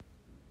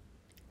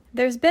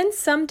There's been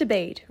some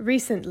debate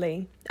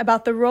recently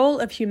about the role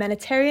of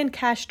humanitarian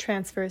cash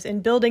transfers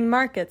in building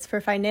markets for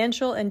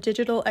financial and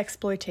digital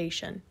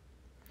exploitation.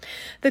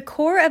 The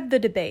core of the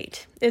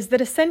debate is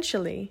that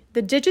essentially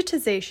the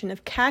digitization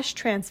of cash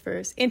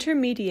transfers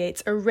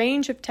intermediates a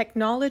range of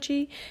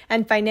technology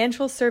and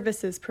financial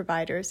services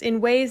providers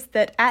in ways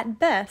that, at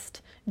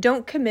best,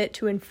 don't commit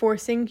to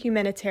enforcing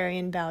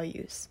humanitarian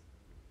values.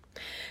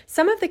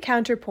 Some of the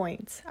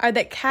counterpoints are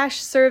that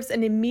cash serves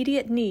an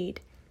immediate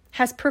need,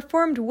 has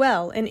performed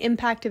well in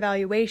impact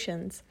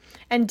evaluations,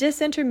 and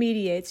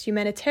disintermediates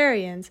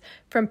humanitarians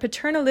from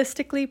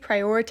paternalistically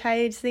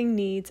prioritizing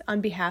needs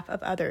on behalf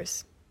of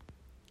others.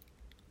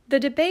 The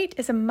debate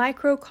is a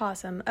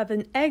microcosm of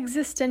an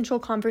existential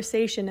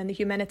conversation in the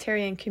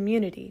humanitarian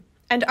community,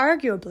 and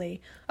arguably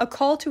a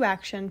call to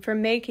action for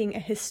making a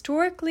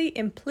historically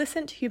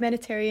implicit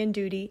humanitarian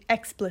duty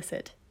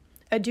explicit,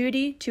 a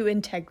duty to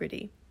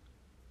integrity.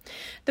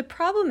 The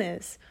problem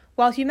is,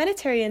 while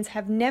humanitarians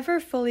have never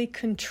fully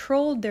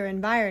controlled their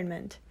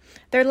environment,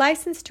 their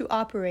license to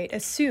operate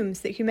assumes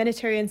that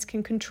humanitarians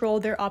can control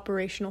their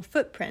operational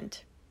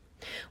footprint.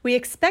 We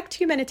expect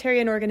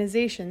humanitarian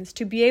organizations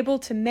to be able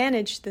to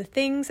manage the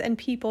things and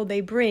people they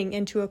bring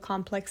into a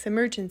complex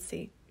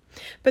emergency.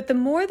 But the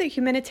more that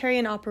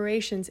humanitarian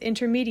operations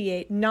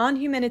intermediate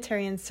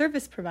non-humanitarian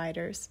service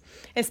providers,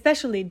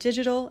 especially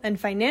digital and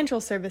financial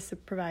service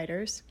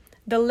providers,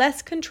 the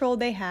less control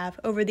they have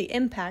over the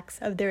impacts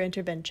of their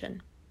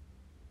intervention.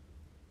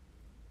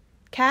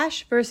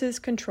 Cash versus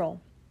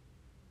control.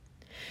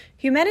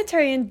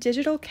 Humanitarian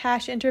digital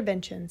cash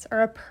interventions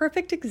are a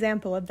perfect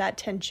example of that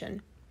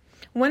tension.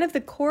 One of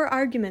the core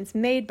arguments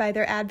made by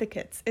their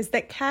advocates is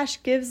that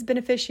cash gives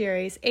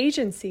beneficiaries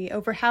agency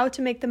over how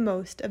to make the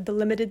most of the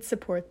limited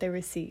support they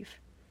receive.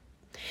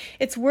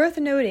 It's worth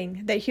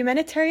noting that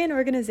humanitarian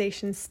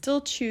organizations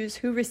still choose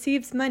who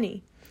receives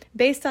money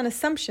based on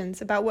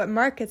assumptions about what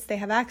markets they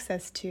have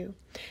access to,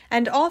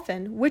 and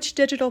often which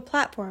digital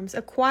platforms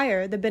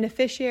acquire the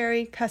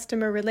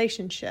beneficiary-customer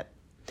relationship.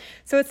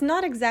 So it's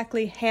not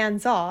exactly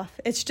hands-off,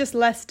 it's just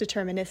less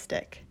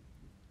deterministic.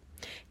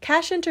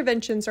 Cash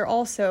interventions are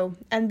also,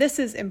 and this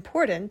is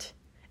important,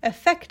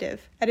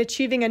 effective at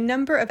achieving a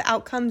number of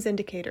outcomes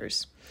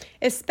indicators,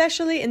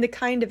 especially in the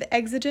kind of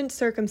exigent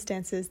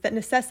circumstances that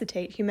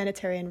necessitate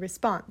humanitarian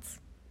response.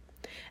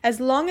 As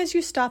long as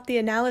you stop the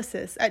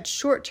analysis at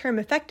short-term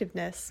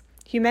effectiveness,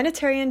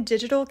 humanitarian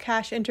digital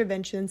cash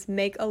interventions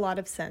make a lot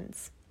of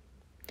sense.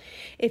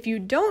 If you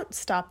don't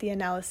stop the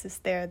analysis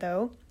there,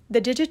 though,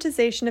 the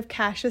digitization of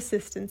cash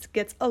assistance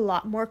gets a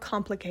lot more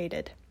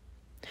complicated.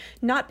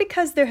 Not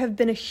because there have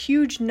been a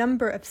huge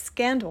number of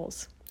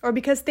scandals, or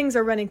because things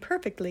are running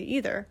perfectly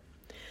either.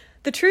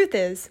 The truth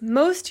is,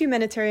 most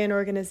humanitarian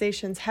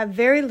organizations have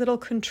very little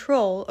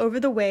control over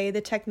the way the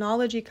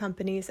technology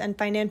companies and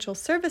financial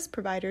service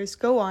providers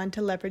go on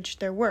to leverage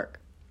their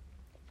work.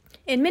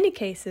 In many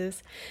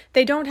cases,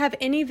 they don't have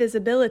any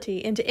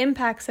visibility into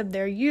impacts of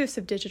their use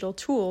of digital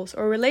tools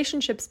or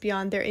relationships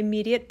beyond their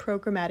immediate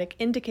programmatic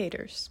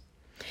indicators.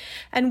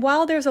 And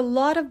while there's a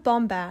lot of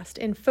bombast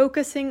in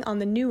focusing on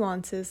the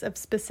nuances of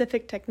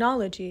specific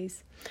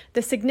technologies,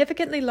 the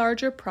significantly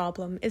larger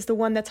problem is the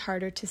one that's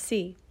harder to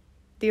see: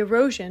 the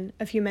erosion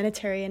of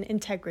humanitarian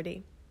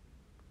integrity.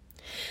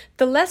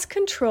 The less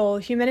control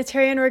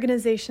humanitarian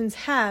organizations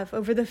have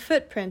over the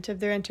footprint of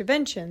their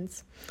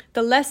interventions,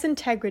 the less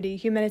integrity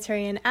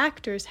humanitarian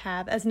actors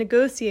have as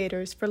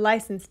negotiators for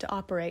license to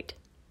operate.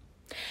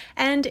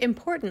 And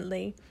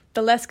importantly,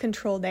 the less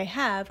control they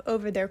have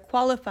over their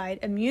qualified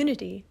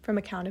immunity from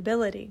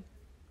accountability.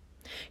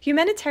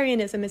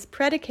 Humanitarianism is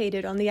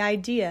predicated on the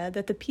idea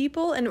that the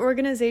people and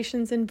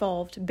organizations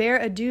involved bear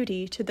a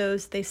duty to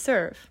those they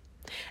serve,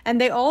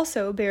 and they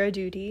also bear a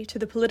duty to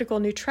the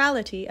political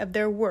neutrality of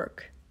their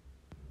work.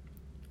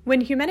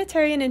 When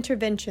humanitarian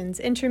interventions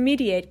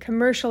intermediate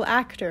commercial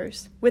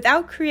actors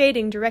without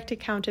creating direct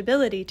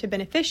accountability to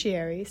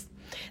beneficiaries,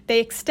 they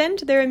extend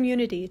their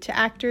immunity to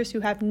actors who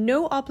have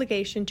no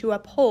obligation to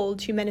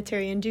uphold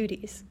humanitarian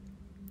duties,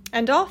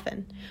 and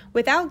often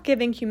without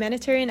giving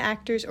humanitarian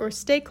actors or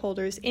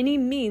stakeholders any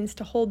means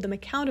to hold them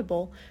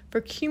accountable for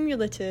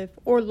cumulative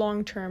or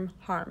long-term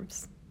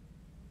harms.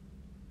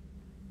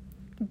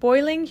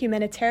 Boiling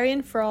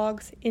humanitarian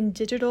frogs in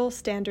digital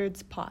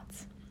standards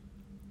pots.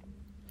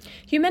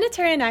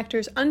 Humanitarian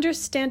actors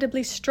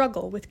understandably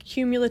struggle with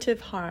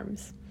cumulative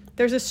harms.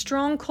 There's a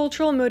strong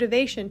cultural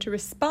motivation to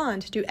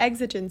respond to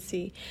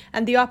exigency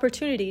and the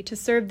opportunity to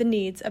serve the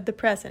needs of the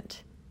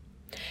present.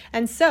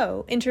 And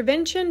so,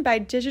 intervention by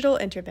digital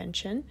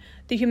intervention,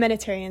 the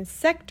humanitarian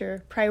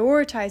sector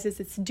prioritizes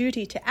its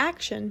duty to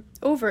action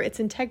over its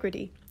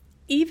integrity,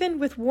 even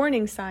with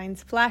warning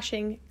signs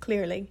flashing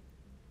clearly.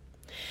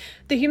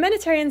 The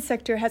humanitarian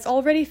sector has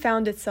already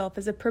found itself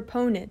as a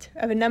proponent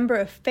of a number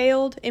of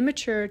failed,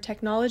 immature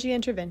technology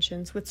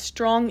interventions with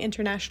strong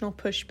international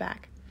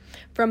pushback,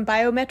 from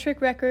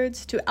biometric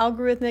records to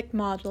algorithmic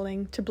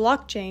modeling to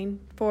blockchain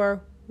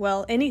for,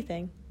 well,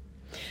 anything.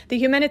 The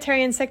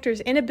humanitarian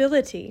sector's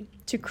inability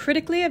to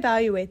critically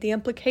evaluate the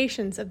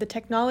implications of the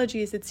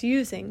technologies it's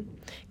using,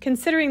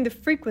 considering the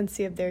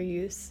frequency of their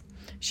use,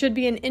 should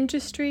be an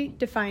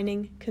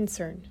industry-defining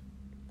concern.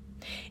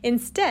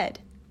 Instead,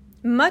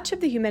 much of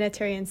the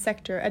humanitarian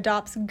sector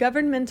adopts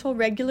governmental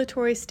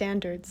regulatory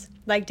standards,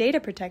 like data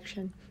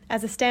protection,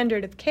 as a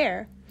standard of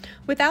care,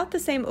 without the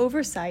same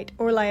oversight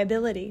or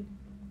liability.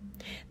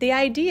 The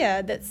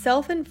idea that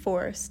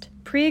self-enforced,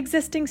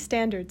 pre-existing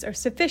standards are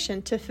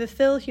sufficient to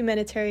fulfill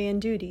humanitarian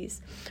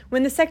duties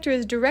when the sector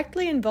is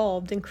directly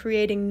involved in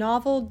creating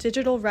novel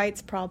digital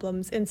rights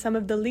problems in some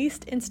of the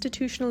least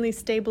institutionally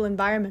stable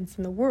environments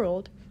in the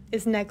world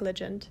is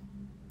negligent.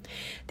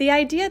 The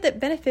idea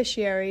that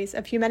beneficiaries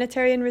of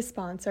humanitarian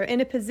response are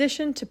in a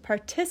position to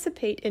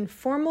participate in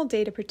formal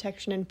data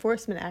protection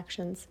enforcement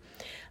actions,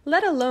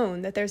 let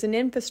alone that there's an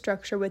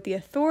infrastructure with the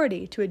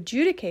authority to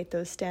adjudicate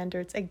those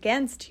standards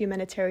against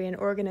humanitarian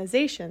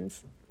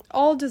organizations,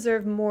 all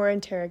deserve more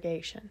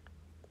interrogation.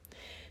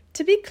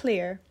 To be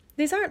clear,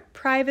 these aren't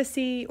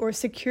privacy or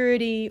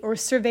security or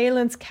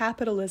surveillance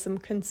capitalism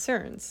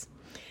concerns.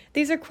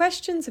 These are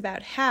questions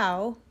about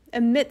how,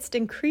 amidst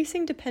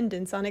increasing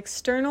dependence on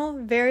external,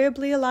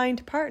 variably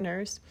aligned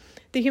partners,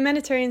 the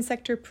humanitarian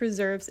sector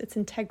preserves its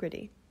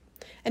integrity,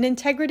 an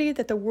integrity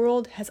that the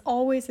world has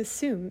always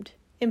assumed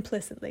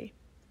implicitly.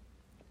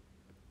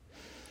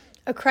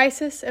 A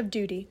crisis of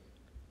duty.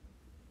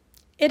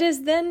 It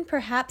is then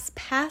perhaps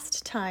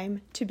past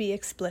time to be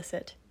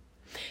explicit.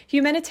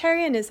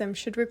 Humanitarianism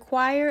should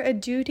require a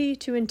duty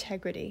to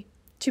integrity,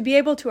 to be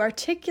able to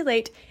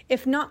articulate,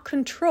 if not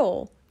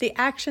control, the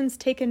actions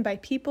taken by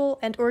people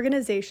and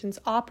organizations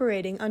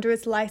operating under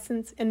its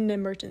license in an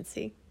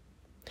emergency.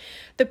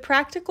 The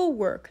practical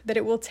work that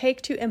it will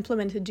take to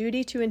implement a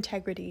duty to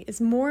integrity is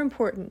more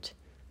important,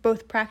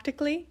 both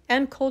practically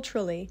and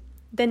culturally,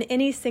 than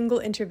any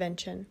single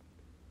intervention.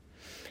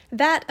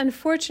 That,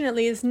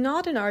 unfortunately, is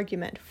not an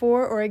argument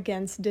for or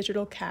against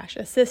digital cash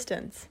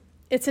assistance.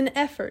 It's an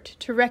effort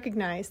to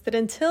recognize that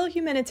until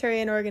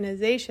humanitarian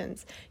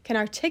organizations can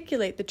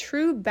articulate the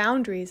true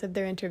boundaries of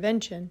their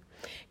intervention,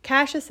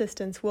 cash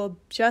assistance will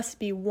just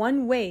be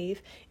one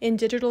wave in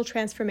digital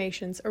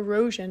transformation's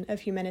erosion of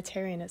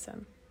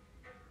humanitarianism.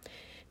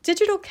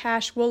 Digital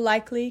cash will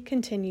likely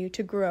continue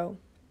to grow,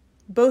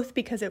 both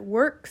because it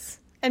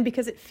works and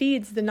because it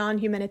feeds the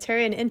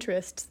non-humanitarian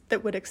interests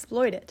that would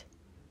exploit it.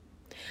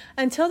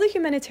 Until the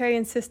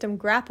humanitarian system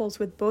grapples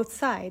with both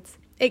sides,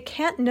 it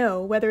can't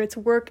know whether its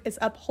work is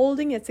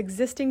upholding its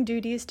existing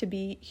duties to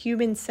be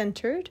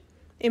human-centered,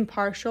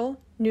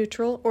 impartial,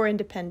 neutral, or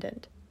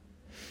independent.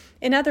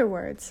 In other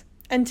words,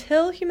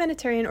 until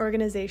humanitarian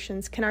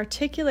organizations can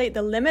articulate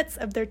the limits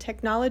of their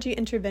technology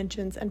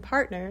interventions and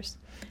partners,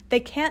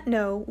 they can't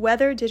know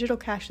whether digital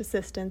cash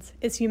assistance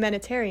is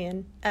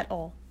humanitarian at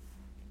all.